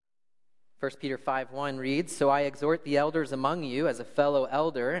1 Peter 5:1 reads, "So I exhort the elders among you as a fellow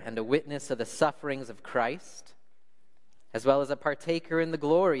elder and a witness of the sufferings of Christ, as well as a partaker in the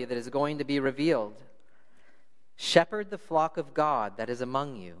glory that is going to be revealed. Shepherd the flock of God that is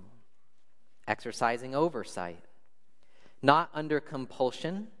among you, exercising oversight, not under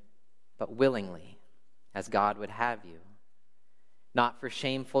compulsion, but willingly, as God would have you, not for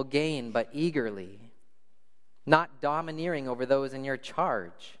shameful gain, but eagerly, not domineering over those in your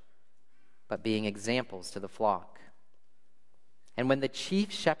charge, but being examples to the flock. And when the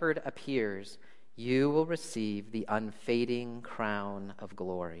chief shepherd appears, you will receive the unfading crown of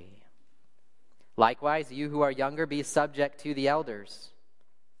glory. Likewise, you who are younger, be subject to the elders.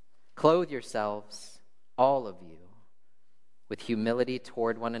 Clothe yourselves, all of you, with humility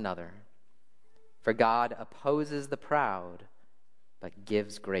toward one another. For God opposes the proud, but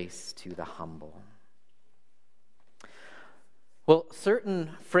gives grace to the humble." Well,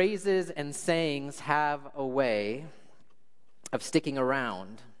 certain phrases and sayings have a way of sticking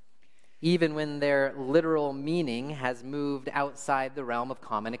around, even when their literal meaning has moved outside the realm of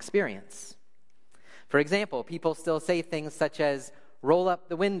common experience. For example, people still say things such as, "roll up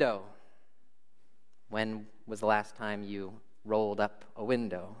the window." When was the last time you rolled up a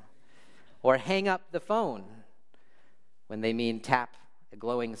window? Or "hang up the phone," when they mean tap a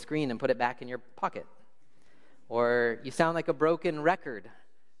glowing screen and put it back in your pocket. Or "you sound like a broken record."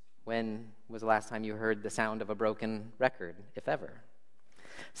 When was the last time you heard the sound of a broken record, if ever?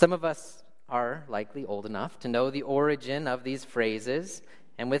 Some of us are likely old enough to know the origin of these phrases,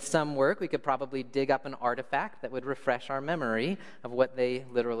 and with some work we could probably dig up an artifact that would refresh our memory of what they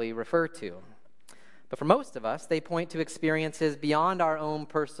literally refer to. But for most of us, they point to experiences beyond our own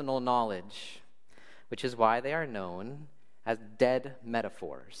personal knowledge, which is why they are known as dead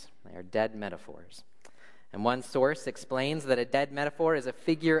metaphors. They are dead metaphors. And one source explains that a dead metaphor is a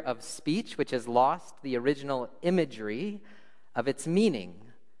figure of speech which has lost the original imagery of its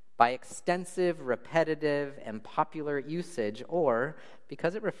meaning by extensive, repetitive, and popular usage, or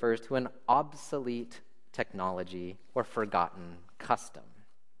because it refers to an obsolete technology or forgotten custom.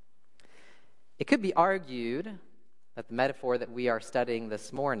 It could be argued that the metaphor that we are studying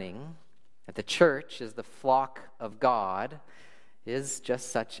this morning, that the church is the flock of God, is just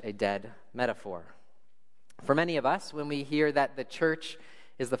such a dead metaphor. For many of us, when we hear that the church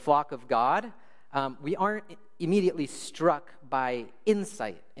is the flock of God, we aren't immediately struck by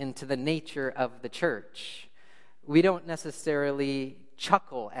insight into the nature of the church. We don't necessarily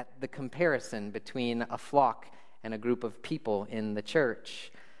chuckle at the comparison between a flock and a group of people in the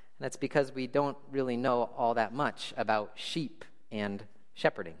church. And that's because we don't really know all that much about sheep and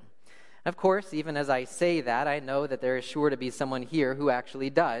shepherding. Of course, even as I say that, I know that there is sure to be someone here who actually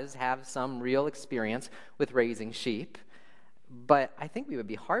does have some real experience with raising sheep. But I think we would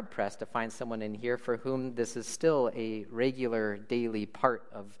be hard-pressed to find someone in here for whom this is still a regular daily part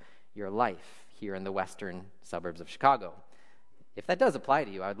of your life here in the western suburbs of Chicago. If that does apply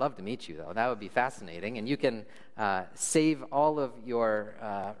to you, I would love to meet you, though. That would be fascinating. And you can save all of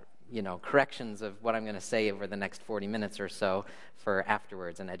your corrections of what I'm going to say over the next 40 minutes or so for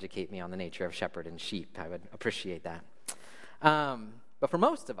afterwards and educate me on the nature of shepherd and sheep. I would appreciate that. But for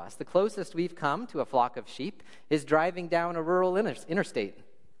most of us, the closest we've come to a flock of sheep is driving down a rural interstate,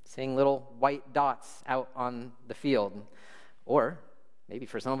 seeing little white dots out on the field. Or maybe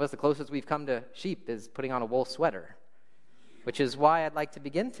for some of us, the closest we've come to sheep is putting on a wool sweater, which is why I'd like to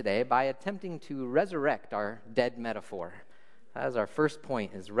begin today by attempting to resurrect our dead metaphor. As our first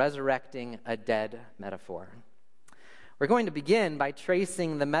point is resurrecting a dead metaphor. We're going to begin by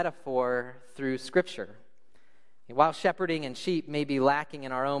tracing the metaphor through Scripture. While shepherding and sheep may be lacking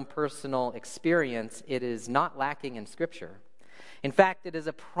in our own personal experience, it is not lacking in Scripture. In fact, it is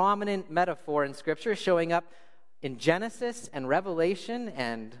a prominent metaphor in Scripture, showing up in Genesis and Revelation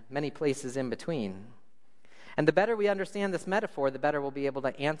and many places in between. And the better we understand this metaphor, the better we'll be able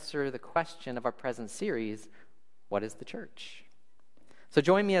to answer the question of our present series: what is the church? So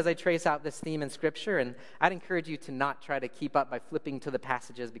join me as I trace out this theme in Scripture, and I'd encourage you to not try to keep up by flipping to the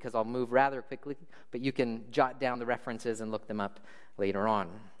passages because I'll move rather quickly, but you can jot down the references and look them up later on.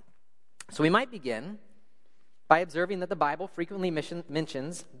 So we might begin by observing that the Bible frequently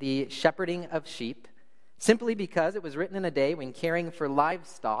mentions the shepherding of sheep simply because it was written in a day when caring for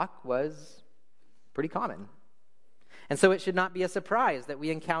livestock was pretty common. And so it should not be a surprise that we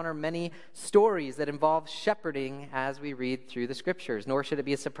encounter many stories that involve shepherding as we read through the Scriptures, nor should it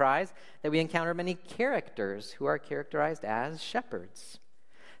be a surprise that we encounter many characters who are characterized as shepherds.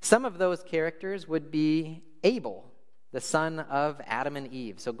 Some of those characters would be Abel, the son of Adam and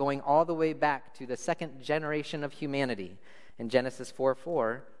Eve, so going all the way back to the second generation of humanity in Genesis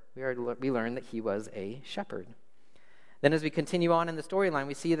 4:4, we learn that he was a shepherd. Then as we continue on in the storyline,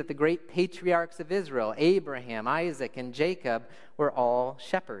 we see that the great patriarchs of Israel, Abraham, Isaac, and Jacob, were all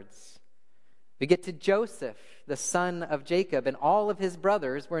shepherds. We get to Joseph, the son of Jacob, and all of his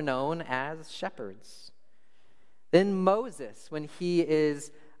brothers were known as shepherds. Then Moses, when he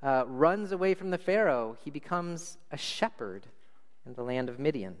runs away from the Pharaoh, he becomes a shepherd in the land of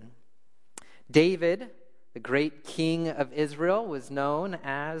Midian. David, the great king of Israel, was known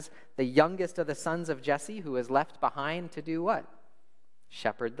as the youngest of the sons of Jesse, who was left behind to do what?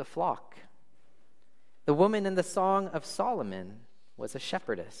 Shepherd the flock. The woman in the Song of Solomon was a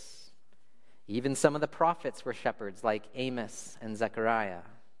shepherdess. Even some of the prophets were shepherds, like Amos and Zechariah.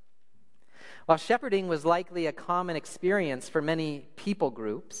 While shepherding was likely a common experience for many people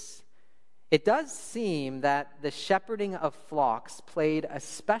groups, it does seem that the shepherding of flocks played a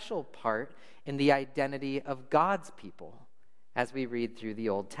special part in the identity of God's people as we read through the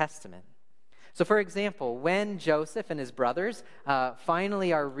Old Testament. So, for example, when Joseph and his brothers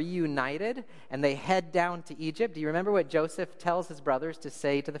finally are reunited and they head down to Egypt, do you remember what Joseph tells his brothers to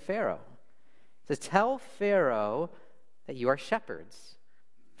say to the Pharaoh? He says, "Tell Pharaoh that you are shepherds.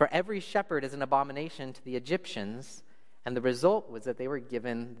 For every shepherd is an abomination to the Egyptians." And the result was that they were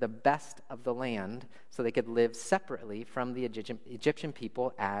given the best of the land so they could live separately from the Egyptian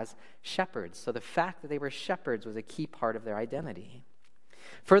people as shepherds. So the fact that they were shepherds was a key part of their identity.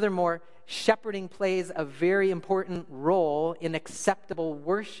 Furthermore, shepherding plays a very important role in acceptable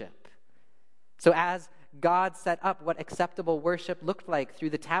worship. So as God set up what acceptable worship looked like through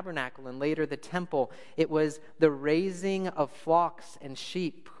the tabernacle and later the temple, it was the raising of flocks and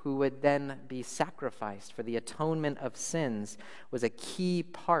sheep who would then be sacrificed for the atonement of sins was a key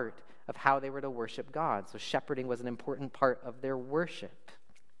part of how they were to worship God. So shepherding was an important part of their worship.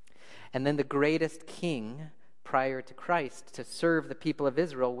 And then the greatest king prior to Christ to serve the people of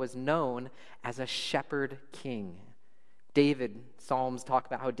Israel was known as a shepherd king. David, Psalms talk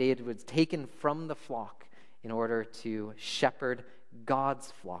about how David was taken from the flock in order to shepherd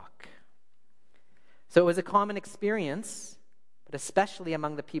God's flock. So it was a common experience, but especially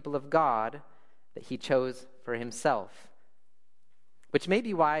among the people of God, that he chose for himself. Which may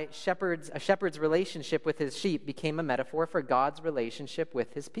be why a shepherd's relationship with his sheep became a metaphor for God's relationship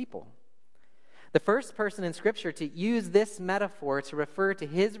with his people. The first person in Scripture to use this metaphor to refer to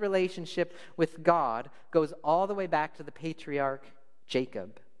his relationship with God goes all the way back to the patriarch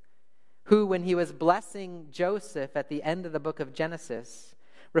Jacob, who, when he was blessing Joseph at the end of the book of Genesis,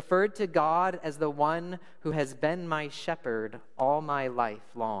 referred to God as the one who has been my shepherd all my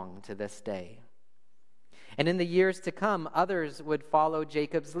life long to this day. And in the years to come, others would follow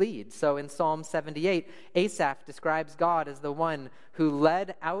Jacob's lead. So in Psalm 78, Asaph describes God as the one who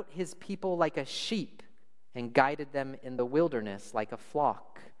led out his people like a sheep and guided them in the wilderness like a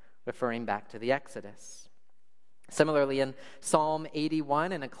flock, referring back to the Exodus. Similarly, in Psalm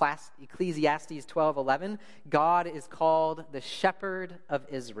 81 and Ecclesiastes 12:11, God is called the shepherd of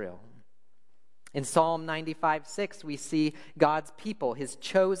Israel. In Psalm 95:6, we see God's people, his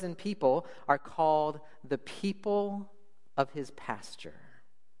chosen people, are called the people of his pasture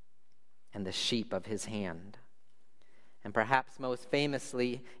and the sheep of his hand. And perhaps most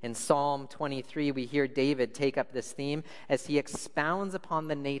famously, in Psalm 23, we hear David take up this theme as he expounds upon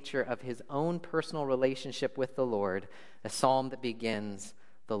the nature of his own personal relationship with the Lord, a psalm that begins,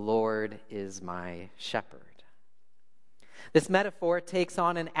 "The Lord is my shepherd." This metaphor takes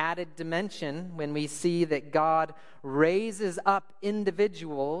on an added dimension when we see that God raises up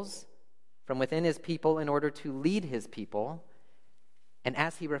individuals from within his people in order to lead his people. And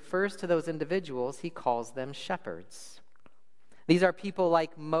as he refers to those individuals, he calls them shepherds. These are people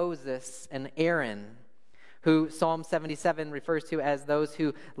like Moses and Aaron, who Psalm 77 refers to as those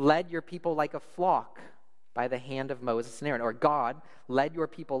who led your people like a flock by the hand of Moses and Aaron. Or God led your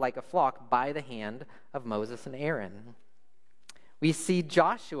people like a flock by the hand of Moses and Aaron. We see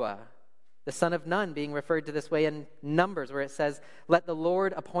Joshua, the son of Nun, being referred to this way in Numbers, where it says, "Let the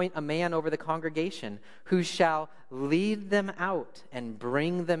Lord appoint a man over the congregation who shall lead them out and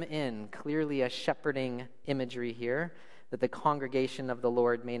bring them in." Clearly a shepherding imagery here, that the congregation of the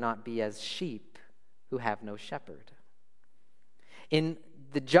Lord may not be as sheep who have no shepherd. In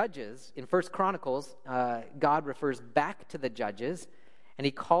the Judges, in 1 Chronicles, God refers back to the Judges, and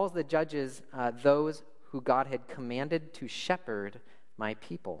he calls the Judges those who God had commanded to shepherd my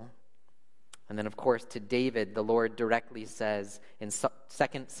people. And then, of course, to David, the Lord directly says in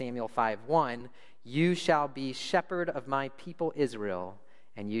 2 Samuel 5:1, "You shall be shepherd of my people Israel,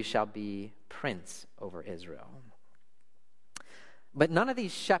 and you shall be prince over Israel." But none of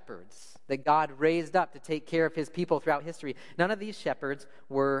these shepherds that God raised up to take care of his people throughout history, none of these shepherds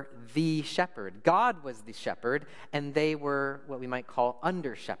were the shepherd. God was the shepherd, and they were what we might call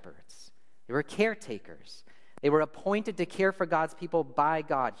under-shepherds. They were caretakers. They were appointed to care for God's people by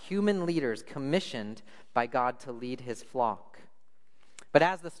God, human leaders commissioned by God to lead his flock. But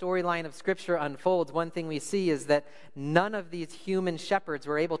as the storyline of Scripture unfolds, one thing we see is that none of these human shepherds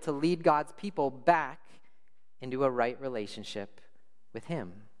were able to lead God's people back into a right relationship with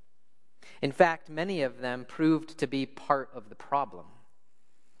him. In fact, many of them proved to be part of the problem.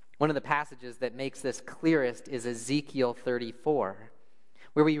 One of the passages that makes this clearest is Ezekiel 34,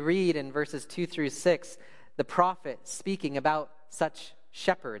 where we read in verses 2 through 6, the prophet speaking about such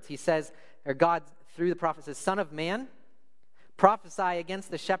shepherds. He says, or God through the prophet says, "Son of man, prophesy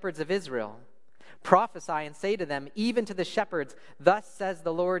against the shepherds of Israel. Prophesy and say to them, even to the shepherds, thus says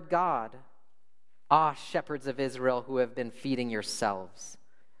the Lord God, ah, shepherds of Israel who have been feeding yourselves.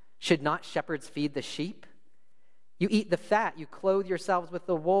 Should not shepherds feed the sheep? You eat the fat, you clothe yourselves with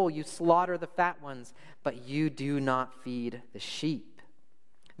the wool, you slaughter the fat ones, but you do not feed the sheep.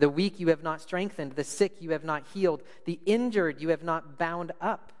 The weak you have not strengthened, the sick you have not healed, the injured you have not bound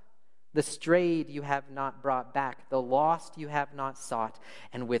up, the strayed you have not brought back, the lost you have not sought,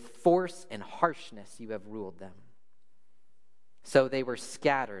 and with force and harshness you have ruled them. So they were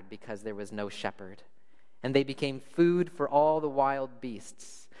scattered because there was no shepherd, and they became food for all the wild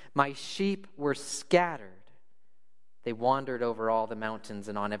beasts. My sheep were scattered. They wandered over all the mountains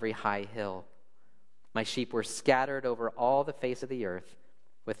and on every high hill. My sheep were scattered over all the face of the earth,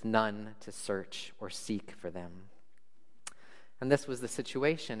 with none to search or seek for them." And this was the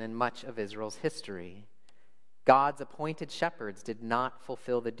situation in much of Israel's history. God's appointed shepherds did not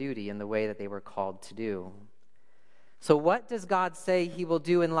fulfill the duty in the way that they were called to do. So what does God say he will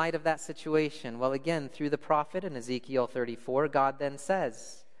do in light of that situation? Well, again, through the prophet in Ezekiel 34, God then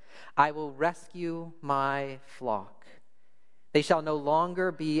says, "I will rescue my flock. They shall no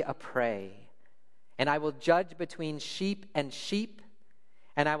longer be a prey. And I will judge between sheep, and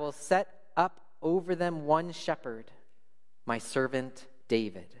I will set up over them one shepherd, my servant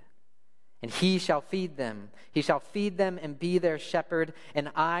David. And he shall feed them. He shall feed them and be their shepherd. And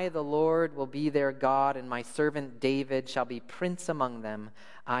I, the Lord, will be their God. And my servant David shall be prince among them.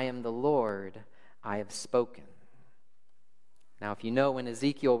 I am the Lord. I have spoken." Now, if you know when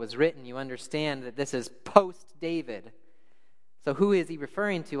Ezekiel was written, you understand that this is post-David. So who is he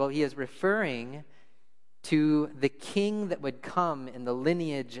referring to? Well, he is referring to the king that would come in the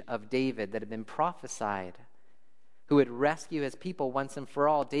lineage of David that had been prophesied, who would rescue his people once and for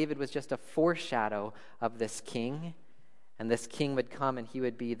all. David was just a foreshadow of this king, and this king would come and he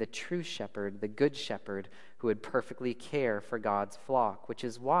would be the true shepherd, the good shepherd, who would perfectly care for God's flock, which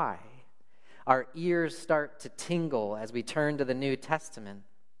is why our ears start to tingle as we turn to the New Testament.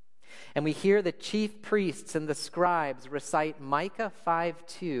 And we hear the chief priests and the scribes recite Micah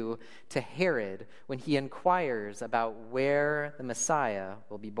 5:2 to Herod when he inquires about where the Messiah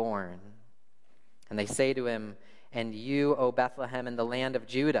will be born. And they say to him, "And you, O Bethlehem, in the land of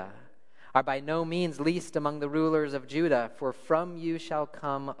Judah, are by no means least among the rulers of Judah, for from you shall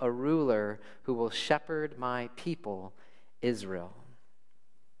come a ruler who will shepherd my people, Israel."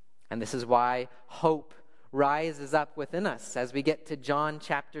 And this is why hope rises up within us as we get to John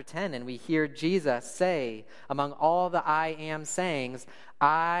chapter 10 and we hear Jesus say, among all the I am sayings,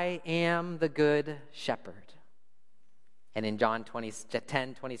 "I am the good shepherd." And in John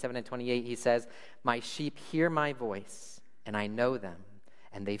 10, 27 and 28, he says, "My sheep hear my voice, and I know them,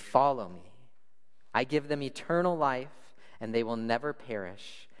 and they follow me. I give them eternal life, and they will never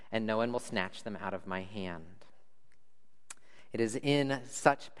perish, and no one will snatch them out of my hand." It is in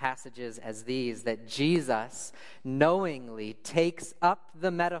such passages as these that Jesus knowingly takes up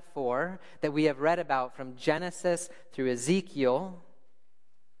the metaphor that we have read about from Genesis through Ezekiel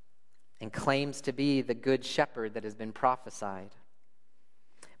and claims to be the good shepherd that has been prophesied.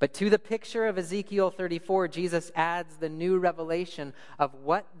 But to the picture of Ezekiel 34, Jesus adds the new revelation of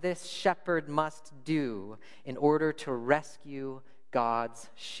what this shepherd must do in order to rescue God's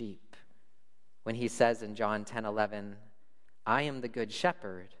sheep. When he says in John 10:11, "I am the good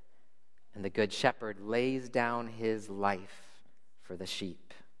shepherd, and the good shepherd lays down his life for the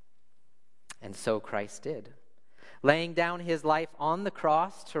sheep." And so Christ did, laying down his life on the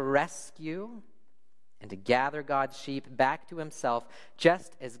cross to rescue and to gather God's sheep back to himself,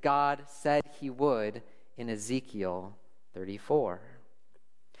 just as God said he would in Ezekiel 34.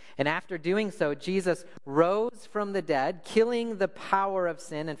 And after doing so, Jesus rose from the dead, killing the power of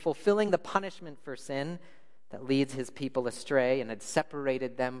sin and fulfilling the punishment for sin that leads his people astray and had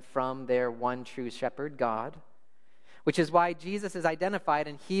separated them from their one true shepherd, God. which is why Jesus is identified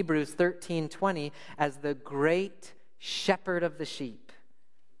in Hebrews 13:20 as the great shepherd of the sheep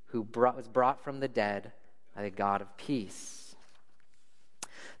who was brought from the dead by the God of peace.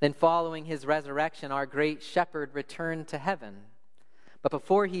 Then following his resurrection, our great shepherd returned to heaven. But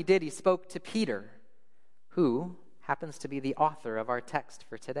before he did, he spoke to Peter, who happens to be the author of our text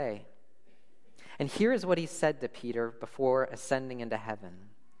for today. And here is what he said to Peter before ascending into heaven.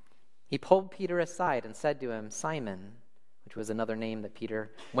 He pulled Peter aside and said to him, "Simon," which was another name that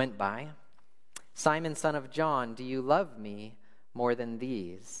Peter went by, "Simon, son of John, do you love me more than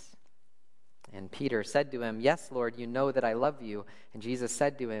these?" And Peter said to him, "Yes, Lord, you know that I love you." And Jesus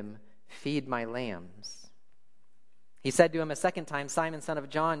said to him, "Feed my lambs." He said to him a second time, "Simon, son of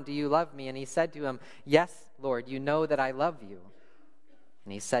John, do you love me?" And he said to him, "Yes, Lord, you know that I love you."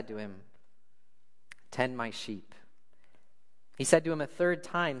 And he said to him, "Tend my sheep." He said to him a third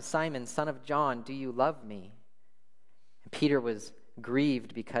time, "Simon, son of John, do you love me?" And Peter was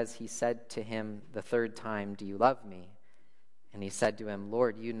grieved because he said to him the third time, "Do you love me?" And he said to him,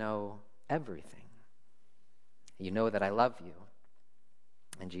 "Lord, you know everything. You know that I love you."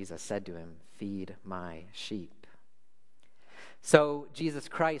 And Jesus said to him, "Feed my sheep." So Jesus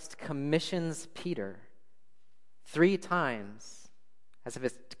Christ commissions Peter 3 times, as if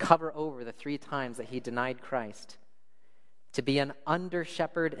it's to cover over the 3 times that he denied Christ, to be an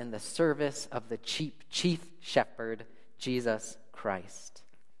under-shepherd in the service of the chief shepherd, Jesus Christ.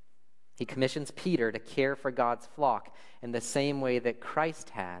 He commissions Peter to care for God's flock in the same way that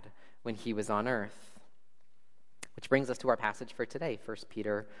Christ had when he was on earth. Which brings us to our passage for today, 1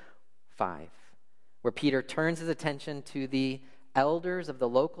 Peter 5, where Peter turns his attention to the elders of the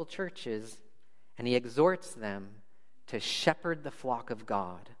local churches, and he exhorts them to shepherd the flock of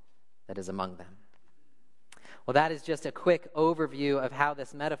God that is among them. Well, that is just a quick overview of how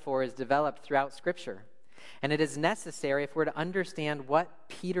this metaphor is developed throughout Scripture. And it is necessary if we're to understand what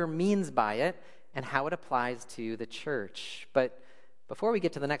Peter means by it and how it applies to the church. But before we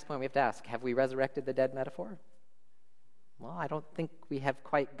get to the next point, we have to ask, have we resurrected the dead metaphor? Well, I don't think we have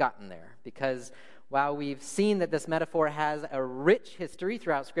quite gotten there, because while we've seen that this metaphor has a rich history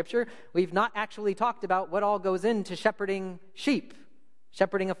throughout Scripture, we've not actually talked about what all goes into shepherding sheep,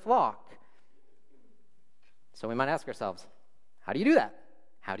 shepherding a flock. So we might ask ourselves, how do you do that?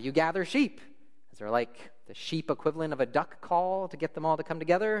 How do you gather sheep? Is there like the sheep equivalent of a duck call to get them all to come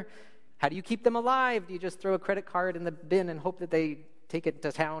together? How do you keep them alive? Do you just throw a credit card in the bin and hope that they take it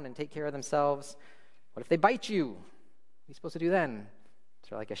to town and take care of themselves? What if they bite you? What are you supposed to do then? Is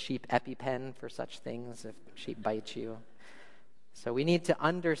there like a sheep EpiPen for such things if sheep bite you? So we need to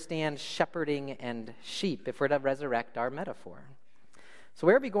understand shepherding and sheep if we're to resurrect our metaphor. So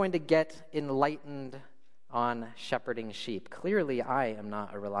where are we going to get enlightened on shepherding sheep? Clearly, I am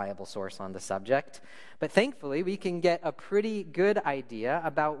not a reliable source on the subject, but thankfully we can get a pretty good idea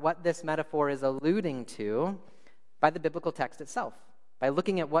about what this metaphor is alluding to by the biblical text itself, by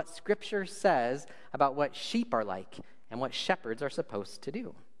looking at what Scripture says about what sheep are like and what shepherds are supposed to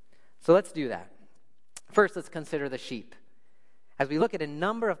do. So let's do that. First, let's consider the sheep. As we look at a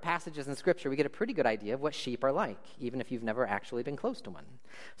number of passages in Scripture, we get a pretty good idea of what sheep are like, even if you've never actually been close to one.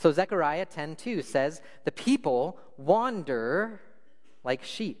 So Zechariah 10:2 says, "The people wander like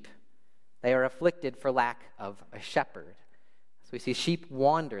sheep. They are afflicted for lack of a shepherd." So we see sheep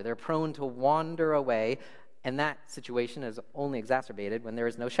wander. They're prone to wander away, and that situation is only exacerbated when there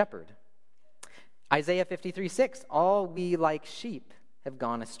is no shepherd. Isaiah 53:6, "All we like sheep have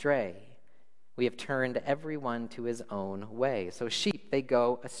gone astray. We have turned everyone to his own way." So sheep, they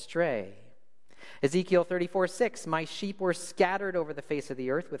go astray. Ezekiel 34:6, "My sheep were scattered over the face of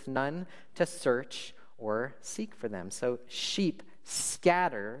the earth with none to search or seek for them." So sheep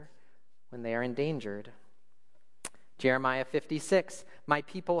scatter when they are endangered. Jeremiah 56, "My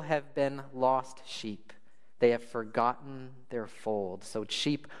people have been lost sheep. They have forgotten their fold." So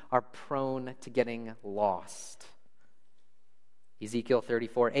sheep are prone to getting lost. Ezekiel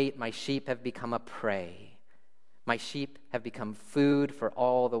 34:8, "My sheep have become a prey. My sheep have become food for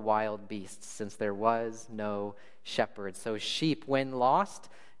all the wild beasts, since there was no shepherd." So sheep, when lost,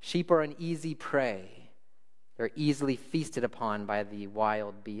 sheep are an easy prey. They're easily feasted upon by the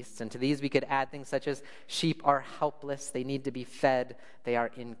wild beasts. And to these we could add things such as sheep are helpless. They need to be fed. They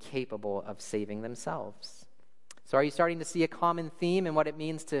are incapable of saving themselves. So are you starting to see a common theme in what it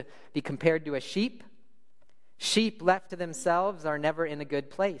means to be compared to a sheep? Sheep left to themselves are never in a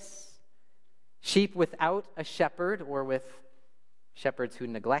good place. Sheep without a shepherd, or with shepherds who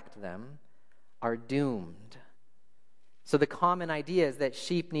neglect them, are doomed. So the common idea is that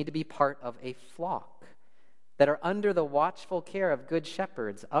sheep need to be part of a flock that are under the watchful care of good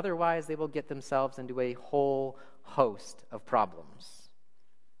shepherds. Otherwise, they will get themselves into a whole host of problems.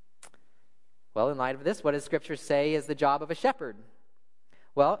 Well, in light of this, what does Scripture say is the job of a shepherd?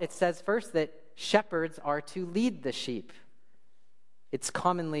 Well, it says first that shepherds are to lead the sheep. It's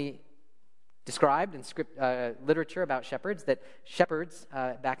commonly described in literature about shepherds that shepherds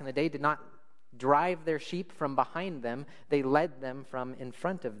back in the day did not drive their sheep from behind them. They led them from in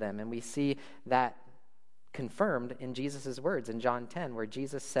front of them. And we see that confirmed in Jesus' words in John 10, where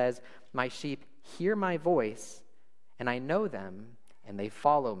Jesus says, "My sheep hear my voice, and I know them, and they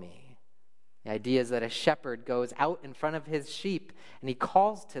follow me." The idea is that a shepherd goes out in front of his sheep, and he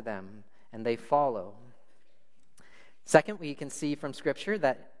calls to them, and they follow. Second, we can see from Scripture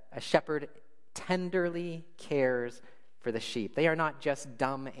that a shepherd tenderly cares for the sheep. They are not just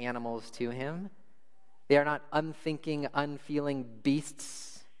dumb animals to him. They are not unthinking, unfeeling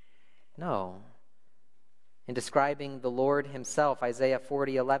beasts. No. In describing the Lord himself, Isaiah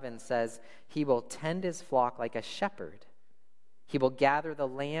 40:11 says, "He will tend his flock like a shepherd. He will gather the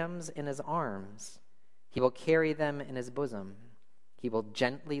lambs in his arms. He will carry them in his bosom. He will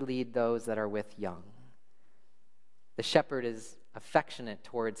gently lead those that are with young." The shepherd is affectionate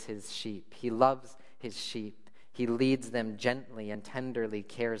towards his sheep. He loves his sheep. He leads them gently and tenderly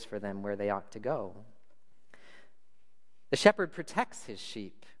cares for them where they ought to go. The shepherd protects his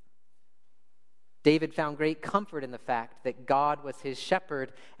sheep. David found great comfort in the fact that God was his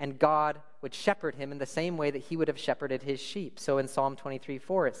shepherd, and God would shepherd him in the same way that he would have shepherded his sheep. So in Psalm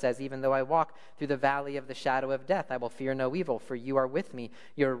 23:4 it says, "Even though I walk through the valley of the shadow of death, I will fear no evil, for you are with me.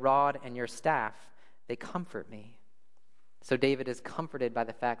 Your rod and your staff, they comfort me." So David is comforted by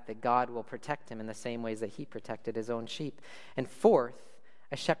the fact that God will protect him in the same ways that he protected his own sheep. And fourth,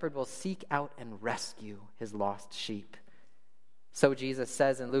 a shepherd will seek out and rescue his lost sheep. So Jesus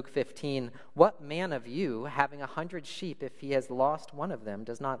says in Luke 15, "What man of you, having 100 sheep, if he has lost one of them,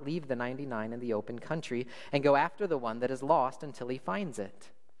 does not leave the 99 in the open country and go after the one that is lost until he finds it?"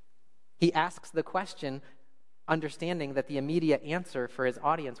 He asks the question, understanding that the immediate answer for his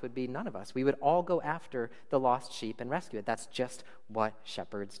audience would be none of us. We would all go after the lost sheep and rescue it. That's just what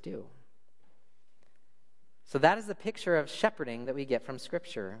shepherds do. So that is the picture of shepherding that we get from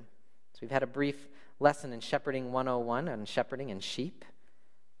Scripture. So we've had a brief lesson in Shepherding 101 on shepherding and sheep.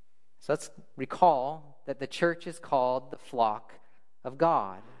 So let's recall that the church is called the flock of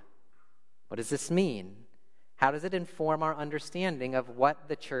God. What does this mean? How does it inform our understanding of what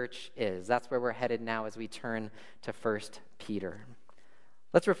the church is? That's where we're headed now as we turn to 1 Peter.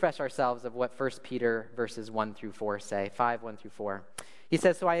 Let's refresh ourselves of what 1 Peter verses 1 through 4 say, 5, 1 through 4. He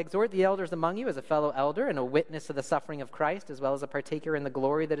says, "So I exhort the elders among you as a fellow elder and a witness of the suffering of Christ, as well as a partaker in the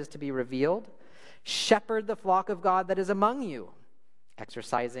glory that is to be revealed. Shepherd the flock of God that is among you,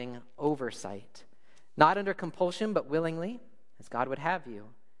 exercising oversight, not under compulsion, but willingly, as God would have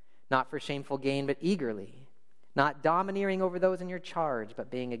you, not for shameful gain, but eagerly, not domineering over those in your charge, but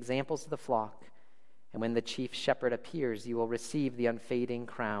being examples to the flock. And when the chief shepherd appears, you will receive the unfading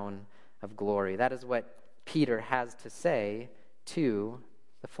crown of glory." That is what Peter has to say to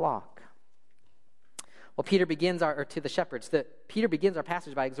the flock. Well, Peter begins to the shepherds. Peter begins our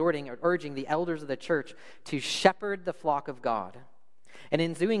passage by exhorting or urging the elders of the church to shepherd the flock of God. And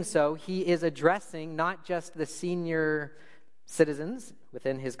in doing so, he is addressing not just the senior citizens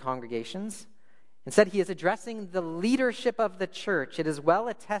within his congregations. Instead, he is addressing the leadership of the church. It is well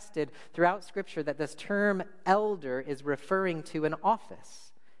attested throughout Scripture that this term elder is referring to an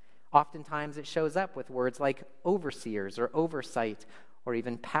office. Oftentimes it shows up with words like overseers or oversight or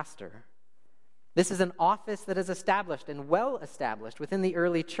even pastor. This is an office that is established and well established within the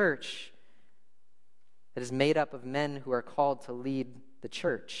early church that is made up of men who are called to lead the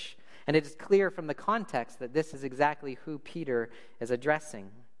church. And it is clear from the context that this is exactly who Peter is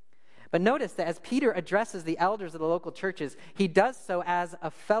addressing. But notice that as Peter addresses the elders of the local churches, he does so as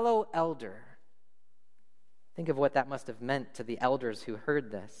a fellow elder. Think of what that must have meant to the elders who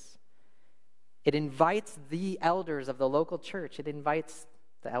heard this. It invites the elders of the local church. It invites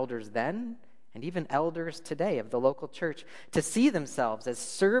the elders then and even elders today of the local church to see themselves as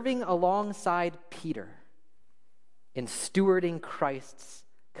serving alongside Peter in stewarding Christ's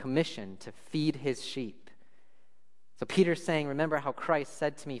commission to feed his sheep. So Peter's saying, remember how Christ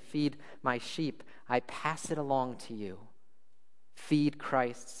said to me, "Feed my sheep." I pass it along to you. Feed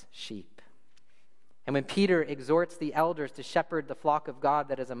Christ's sheep. And when Peter exhorts the elders to shepherd the flock of God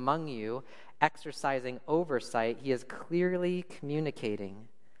that is among you, exercising oversight, he is clearly communicating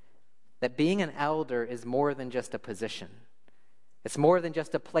that being an elder is more than just a position. It's more than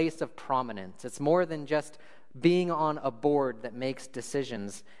just a place of prominence. It's more than just being on a board that makes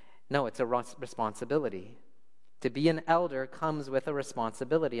decisions. No, it's a responsibility. To be an elder comes with a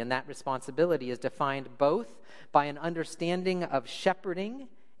responsibility, and that responsibility is defined both by an understanding of shepherding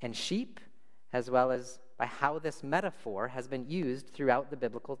and sheep, as well as by how this metaphor has been used throughout the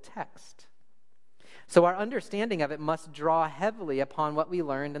biblical text. So our understanding of it must draw heavily upon what we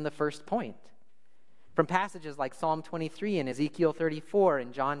learned in the first point. From passages like Psalm 23 and Ezekiel 34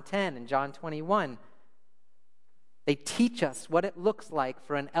 and John 10 and John 21, they teach us what it looks like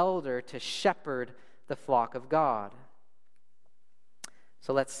for an elder to shepherd the flock of God.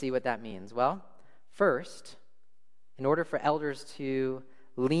 So let's see what that means. Well, first, in order for elders to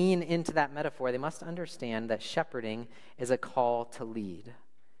lean into that metaphor, they must understand that shepherding is a call to lead.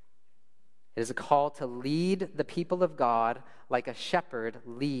 It is a call to lead the people of God like a shepherd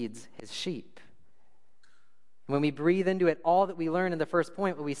leads his sheep. When we breathe into it, all that we learn in the first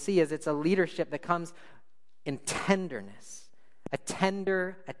point, what we see is it's a leadership that comes in tenderness, a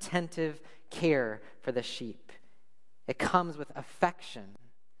tender, attentive care for the sheep. It comes with affection.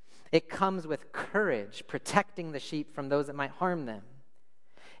 It comes with courage, protecting the sheep from those that might harm them.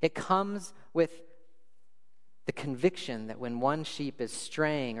 It comes with the conviction that when one sheep is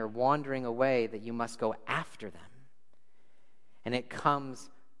straying or wandering away, that you must go after them. And it comes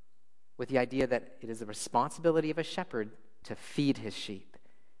with the idea that it is the responsibility of a shepherd to feed his sheep,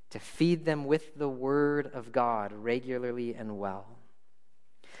 to feed them with the word of God regularly and well.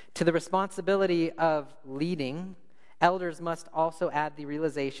 To the responsibility of leading, elders must also add the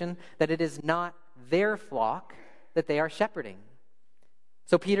realization that it is not their flock that they are shepherding.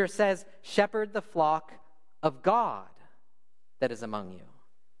 So Peter says, shepherd the flock of God that is among you.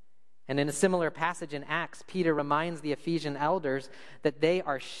 And in a similar passage in Acts, Peter reminds the Ephesian elders that they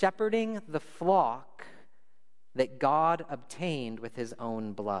are shepherding the flock that God obtained with his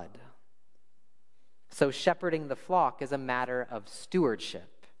own blood. So shepherding the flock is a matter of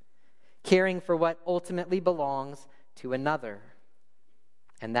stewardship, caring for what ultimately belongs to another,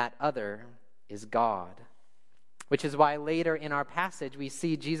 and that other is God. Which is why later in our passage we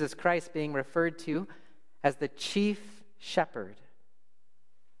see Jesus Christ being referred to as the chief shepherd,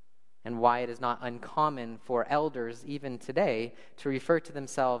 and why it is not uncommon for elders even today to refer to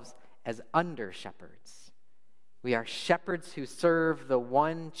themselves as under shepherds. We are shepherds who serve the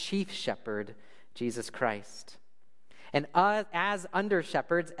one chief shepherd, Jesus Christ. And as under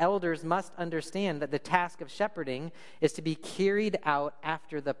shepherds, elders must understand that the task of shepherding is to be carried out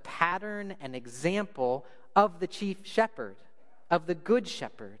after the pattern and example of the chief shepherd, of the good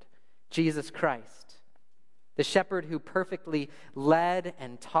shepherd, Jesus Christ. The shepherd who perfectly led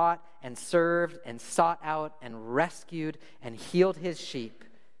and taught and served and sought out and rescued and healed his sheep,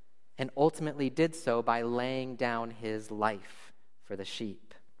 and ultimately did so by laying down his life for the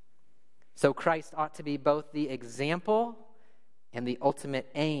sheep. So Christ ought to be both the example and the ultimate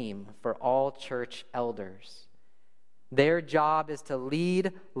aim for all church elders. Their job is to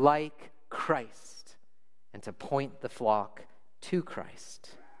lead like Christ and to point the flock to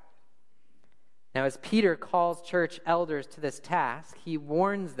Christ. Now, as Peter calls church elders to this task, he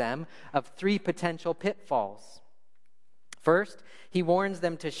warns them of three potential pitfalls. First, he warns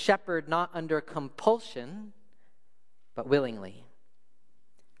them to shepherd not under compulsion, but willingly.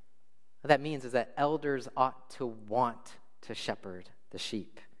 What that means is that elders ought to want to shepherd the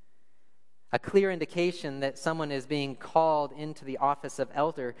sheep. A clear indication that someone is being called into the office of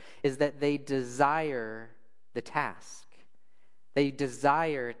elder is that they desire the task. They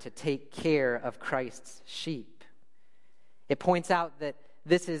desire to take care of Christ's sheep. It points out that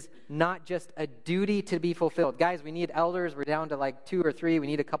this is not just a duty to be fulfilled. Guys, we need elders. We're down to like 2 or 3. We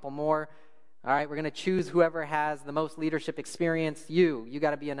need a couple more. All right, we're going to choose whoever has the most leadership experience. You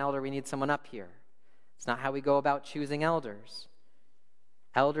got to be an elder. We need someone up here. It's not how we go about choosing elders.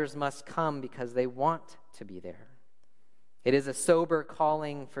 Elders must come because they want to be there. It is a sober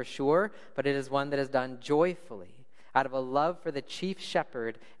calling for sure, but it is one that is done joyfully, out of a love for the chief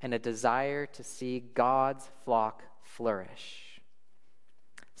shepherd and a desire to see God's flock flourish.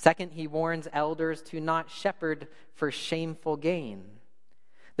 Second, he warns elders to not shepherd for shameful gain.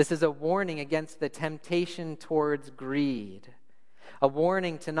 This is a warning against the temptation towards greed, a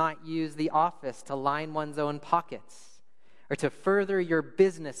warning to not use the office to line one's own pockets or to further your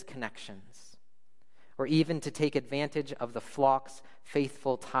business connections, or even to take advantage of the flock's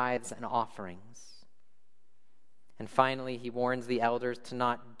faithful tithes and offerings. And finally, he warns the elders to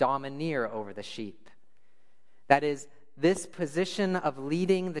not domineer over the sheep. That is, this position of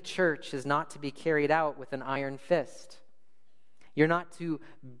leading the church is not to be carried out with an iron fist. You're not to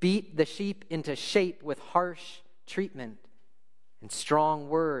beat the sheep into shape with harsh treatment and strong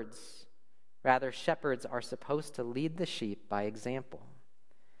words. Rather, shepherds are supposed to lead the sheep by example.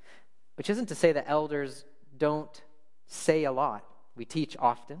 Which isn't to say that elders don't say a lot. We teach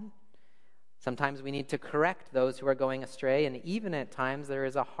often. Sometimes we need to correct those who are going astray, and even at times there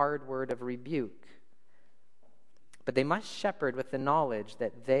is a hard word of rebuke. But they must shepherd with the knowledge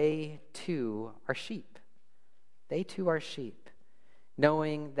that they too are sheep. They too are sheep,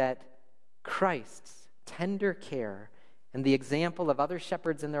 knowing that Christ's tender care and the example of other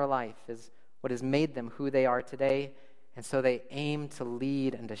shepherds in their life is what has made them who they are today. And so they aim to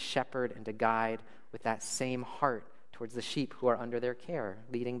lead and to shepherd and to guide with that same heart towards the sheep who are under their care,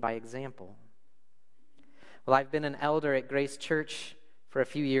 leading by example. Well, I've been an elder at Grace Church for a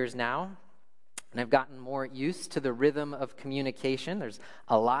few years now, and I've gotten more used to the rhythm of communication. There's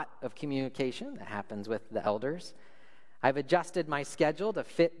a lot of communication that happens with the elders. I've adjusted my schedule to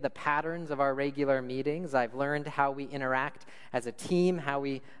fit the patterns of our regular meetings. I've learned how we interact as a team, how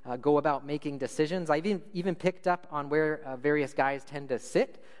we go about making decisions. I've even picked up on where various guys tend to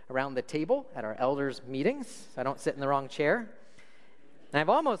sit around the table at our elders' meetings, so I don't sit in the wrong chair. And I've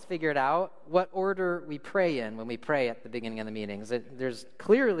almost figured out what order we pray in when we pray at the beginning of the meetings. There's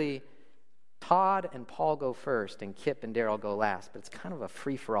clearly Todd and Paul go first, and Kip and Daryl go last, but it's kind of a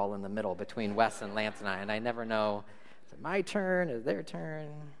free-for-all in the middle between Wes and Lance and I never know, is it my turn, is it their turn?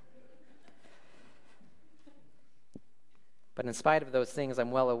 But in spite of those things, I'm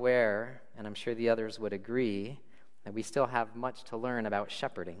well aware, and I'm sure the others would agree, that we still have much to learn about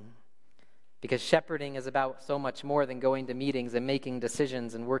shepherding. Because shepherding is about so much more than going to meetings and making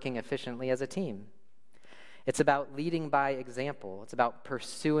decisions and working efficiently as a team. It's about leading by example. It's about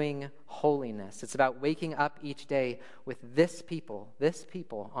pursuing holiness. It's about waking up each day with this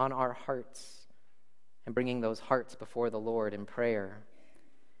people on our hearts and bringing those hearts before the Lord in prayer.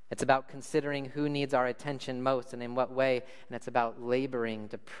 It's about considering who needs our attention most and in what way, and it's about laboring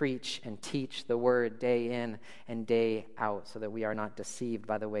to preach and teach the word day in and day out so that we are not deceived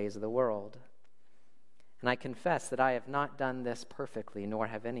by the ways of the world. And I confess that I have not done this perfectly, nor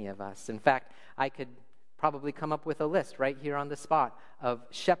have any of us. In fact, I could probably come up with a list right here on the spot of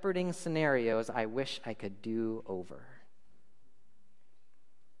shepherding scenarios I wish I could do over.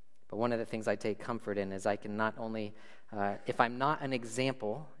 But one of the things I take comfort in is I can not only, if I'm not an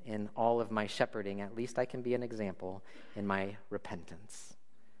example in all of my shepherding, at least I can be an example in my repentance.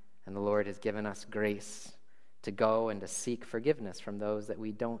 And the Lord has given us grace to go and to seek forgiveness from those that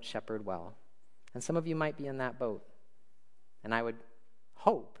we don't shepherd well. And some of you might be in that boat. And I would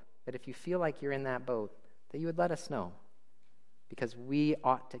hope that if you feel like you're in that boat, that you would let us know. Because we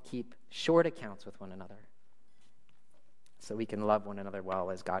ought to keep short accounts with one another so we can love one another well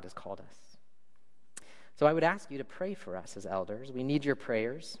as God has called us. So I would ask you to pray for us as elders. We need your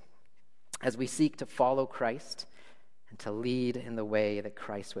prayers as we seek to follow Christ and to lead in the way that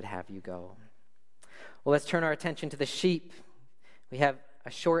Christ would have you go. Well, let's turn our attention to the sheep. We have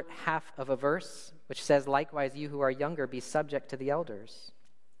a short half of a verse which says, "Likewise, you who are younger, be subject to the elders."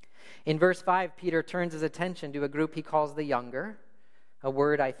 In verse 5, Peter turns his attention to a group he calls the younger, a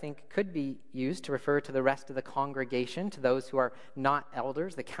word I think could be used to refer to the rest of the congregation, to those who are not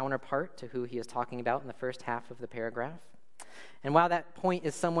elders, the counterpart to who he is talking about in the first half of the paragraph. And while that point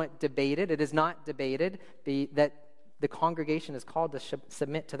is somewhat debated, it is not debated that the congregation is called to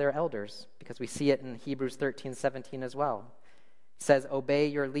submit to their elders, because we see it in Hebrews 13:17 as well. It says, "Obey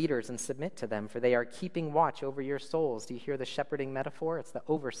your leaders and submit to them, for they are keeping watch over your souls." Do you hear the shepherding metaphor? It's the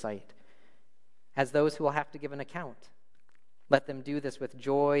oversight. As those who will have to give an account. Let them do this with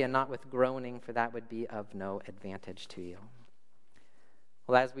joy and not with groaning, for that would be of no advantage to you.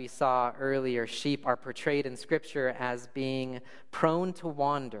 Well, as we saw earlier, sheep are portrayed in Scripture as being prone to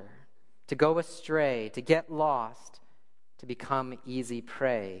wander, to go astray, to get lost, to become easy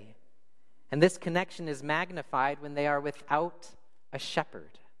prey. And this connection is magnified when they are without a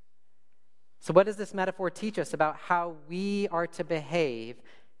shepherd. So what does this metaphor teach us about how we are to behave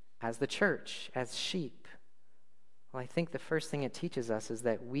as the church, as sheep? Well, I think the first thing it teaches us is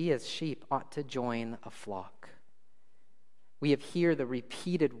that we as sheep ought to join a flock. We have here the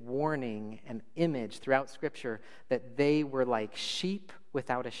repeated warning and image throughout Scripture that they were like sheep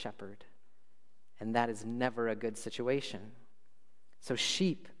without a shepherd. And that is never a good situation. So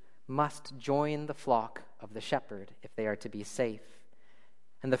sheep must join the flock of the shepherd if they are to be safe.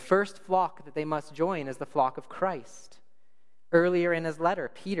 And the first flock that they must join is the flock of Christ. Earlier in his letter,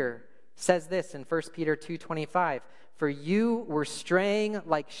 Peter says this in 1 Peter 2:25, "For you were straying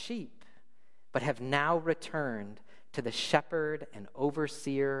like sheep, but have now returned to the shepherd and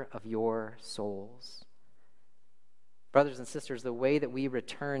overseer of your souls." Brothers and sisters, the way that we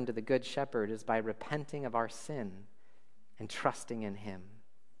return to the good shepherd is by repenting of our sin and trusting in him.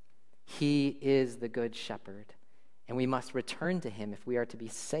 He is the good shepherd, and we must return to him if we are to be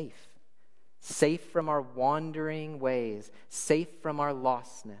safe. safe from our wandering ways, safe from our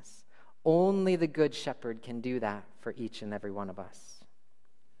lostness. Only the Good Shepherd can do that for each and every one of us.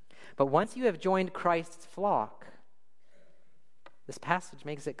 But once you have joined Christ's flock, this passage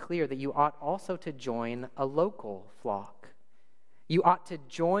makes it clear that you ought also to join a local flock. You ought to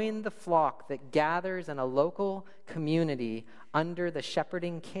join the flock that gathers in a local community under the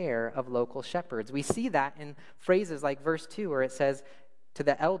shepherding care of local shepherds. We see that in phrases like verse 2, where it says, to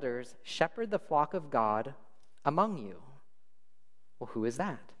the elders, shepherd the flock of God among you. Well, who is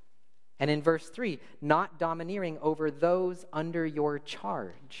that? And in verse 3, not domineering over those under your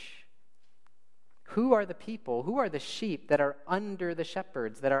charge. Who are the people, who are the sheep that are under the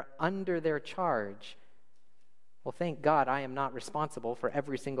shepherds, that are under their charge? Well, thank God I am not responsible for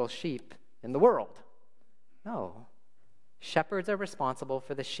every single sheep in the world. No. Shepherds are responsible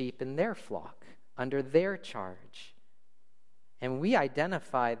for the sheep in their flock, under their charge. And we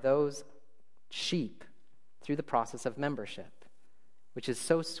identify those sheep through the process of membership, which is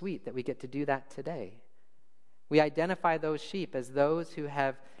so sweet that we get to do that today. We identify those sheep as those who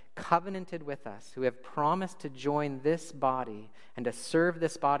have covenanted with us, who have promised to join this body and to serve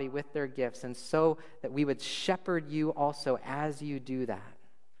this body with their gifts, and so that we would shepherd you also as you do that.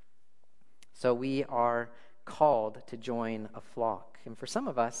 So we are called to join a flock. And for some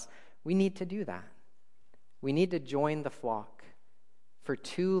of us, we need to do that. We need to join the flock. For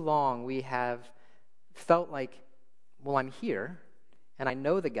too long, we have felt like, well, I'm here, and I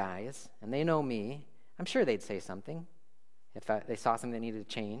know the guys, and they know me. I'm sure they'd say something if they saw something that needed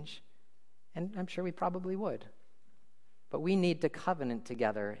to change. And I'm sure we probably would. But we need to covenant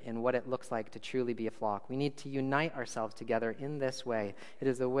together in what it looks like to truly be a flock. We need to unite ourselves together in this way. It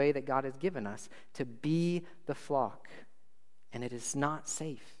is the way that God has given us to be the flock. And it is not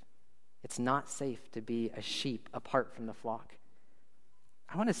safe. It's not safe to be a sheep apart from the flock.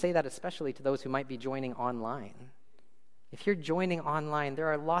 I want to say that especially to those who might be joining online. If you're joining online, there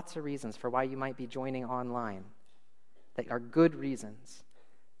are lots of reasons for why you might be joining online that are good reasons.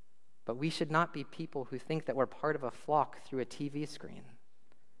 But we should not be people who think that we're part of a flock through a TV screen.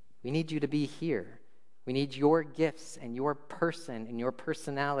 We need you to be here. We need your gifts and your person and your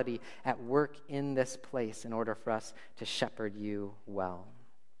personality at work in this place in order for us to shepherd you well.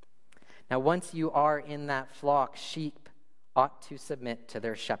 Now, once you are in that flock, sheep ought to submit to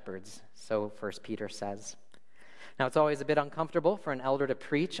their shepherds, so 1 Peter says. Now, it's always a bit uncomfortable for an elder to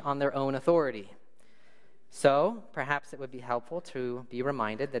preach on their own authority. So, perhaps it would be helpful to be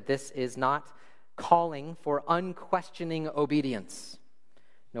reminded that this is not calling for unquestioning obedience,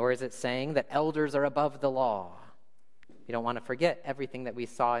 nor is it saying that elders are above the law. You don't want to forget everything that we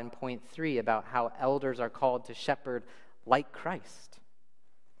saw in point 3 about how elders are called to shepherd like Christ.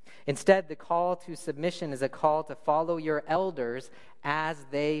 Instead, the call to submission is a call to follow your elders as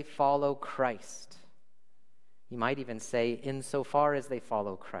they follow Christ. You might even say, insofar as they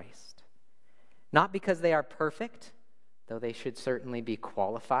follow Christ. Not because they are perfect, though they should certainly be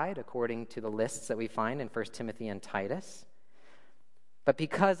qualified according to the lists that we find in 1 Timothy and Titus, but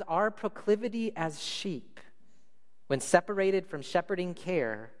because our proclivity as sheep, when separated from shepherding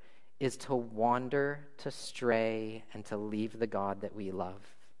care, is to wander, to stray, and to leave the God that we love.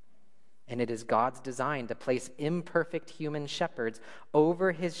 And it is God's design to place imperfect human shepherds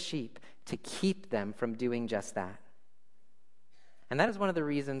over his sheep to keep them from doing just that. And that is one of the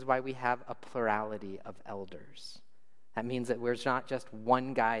reasons why we have a plurality of elders. That means that there's not just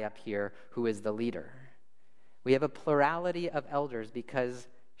one guy up here who is the leader. We have a plurality of elders because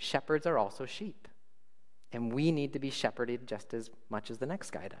shepherds are also sheep. And we need to be shepherded just as much as the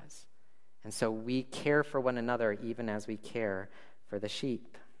next guy does. And so we care for one another even as we care for the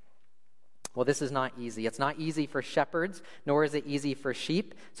sheep. Well, this is not easy. It's not easy for shepherds, nor is it easy for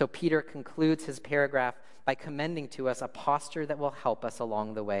sheep. So Peter concludes his paragraph by commending to us a posture that will help us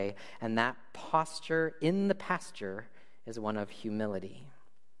along the way. And that posture in the pasture is one of humility.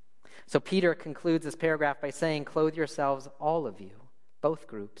 So Peter concludes this paragraph by saying, clothe yourselves, all of you, both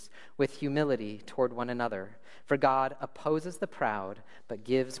groups, with humility toward one another. For God opposes the proud, but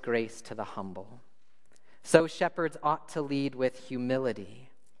gives grace to the humble. So shepherds ought to lead with humility.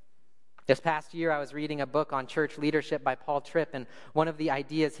 This past year, I was reading a book on church leadership by Paul Tripp, and one of the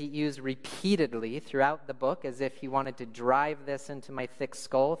ideas he used repeatedly throughout the book, as if he wanted to drive this into my thick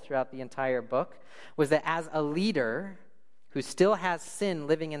skull throughout the entire book, was that as a leader who still has sin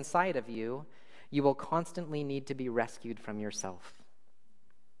living inside of you, you will constantly need to be rescued from yourself.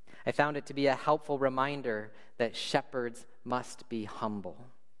 I found it to be a helpful reminder that shepherds must be humble.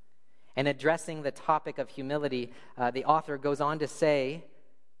 And addressing the topic of humility, the author goes on to say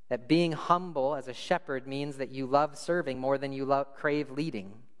that being humble as a shepherd means that you love serving more than you crave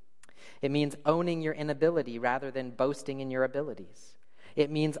leading. It means owning your inability rather than boasting in your abilities. It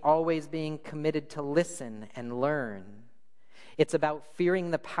means always being committed to listen and learn. It's about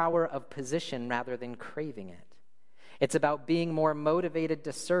fearing the power of position rather than craving it. It's about being more motivated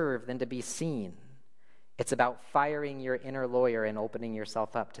to serve than to be seen. It's about firing your inner lawyer and opening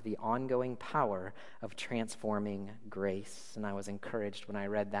yourself up to the ongoing power of transforming grace. And I was encouraged when I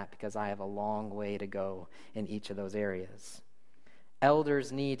read that because I have a long way to go in each of those areas.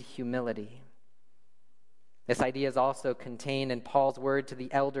 Elders need humility. This idea is also contained in Paul's word to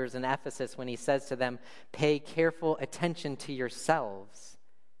the elders in Ephesus when he says to them, "Pay careful attention to yourselves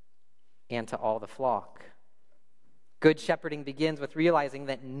and to all the flock." Good shepherding begins with realizing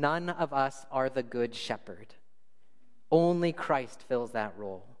that none of us are the good shepherd. Only Christ fills that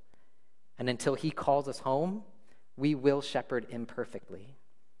role. And until he calls us home, we will shepherd imperfectly.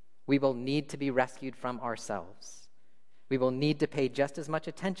 We will need to be rescued from ourselves. We will need to pay just as much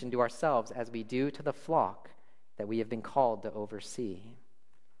attention to ourselves as we do to the flock that we have been called to oversee.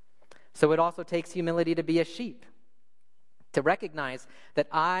 So it also takes humility to be a sheep, to recognize that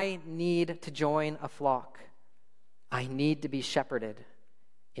I need to join a flock. I need to be shepherded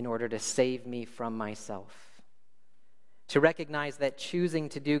in order to save me from myself. To recognize that choosing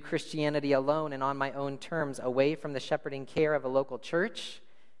to do Christianity alone and on my own terms, away from the shepherding care of a local church,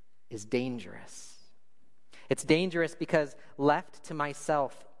 is dangerous. It's dangerous because left to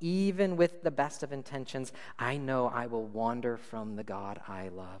myself, even with the best of intentions, I know I will wander from the God I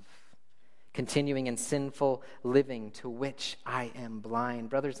love, continuing in sinful living to which I am blind.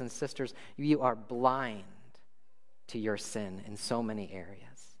 Brothers and sisters, you are blind to your sin in so many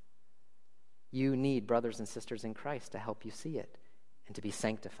areas. You need brothers and sisters in Christ to help you see it and to be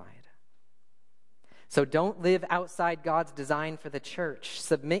sanctified. So don't live outside God's design for the church.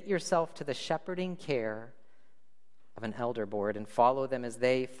 Submit yourself to the shepherding care of an elder board and follow them as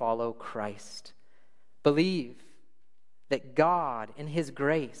they follow Christ. Believe that God, in his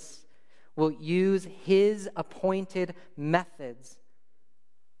grace, will use his appointed methods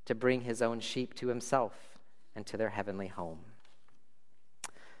to bring his own sheep to himself and to their heavenly home.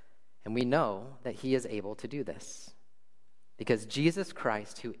 And we know that he is able to do this because Jesus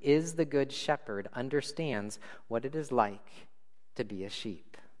Christ, who is the good shepherd, understands what it is like to be a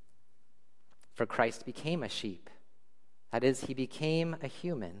sheep. For Christ became a sheep. That is, he became a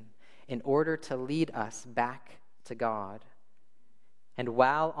human in order to lead us back to God. And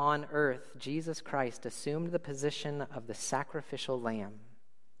while on earth, Jesus Christ assumed the position of the sacrificial lamb.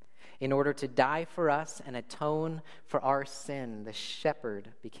 In order to die for us and atone for our sin, the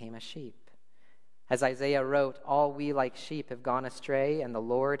shepherd became a sheep. As Isaiah wrote, "All we like sheep have gone astray, and the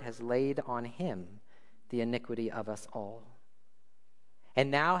Lord has laid on him the iniquity of us all."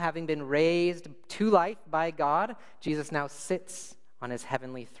 And now, having been raised to life by God, Jesus now sits on his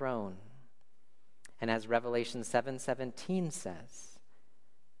heavenly throne. And as Revelation 7:17 says,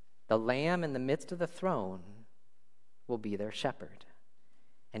 the Lamb in the midst of the throne will be their shepherd.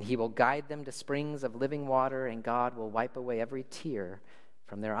 And he will guide them to springs of living water, and God will wipe away every tear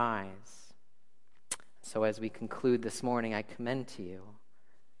from their eyes. So as we conclude this morning, I commend to you,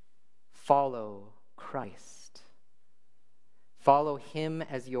 follow Christ. Follow him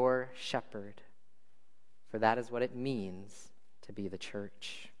as your shepherd, for that is what it means to be the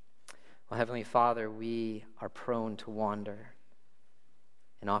church. Well, Heavenly Father, we are prone to wander,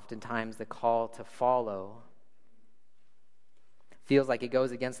 and oftentimes the call to follow feels like it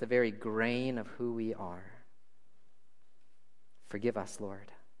goes against the very grain of who we are. Forgive us,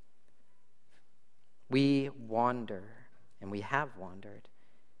 Lord. We wander, and we have wandered,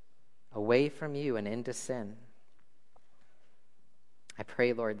 away from you and into sin. I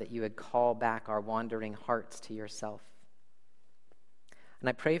pray, Lord, that you would call back our wandering hearts to yourself. And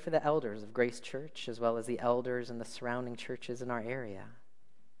I pray for the elders of Grace Church, as well as the elders in the surrounding churches in our area,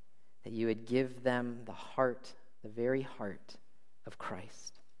 that you would give them the heart, the very heart of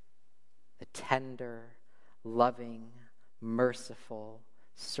Christ, the tender, loving, merciful,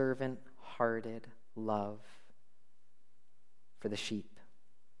 servant-hearted love for the sheep.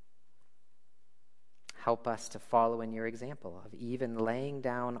 Help us to follow in your example of even laying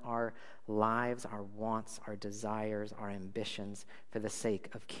down our lives, our wants, our desires, our ambitions for the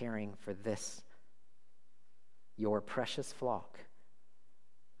sake of caring for this, your precious flock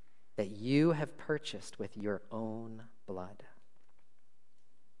that you have purchased with your own blood.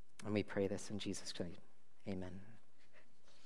 And we pray this in Jesus' name. Amen.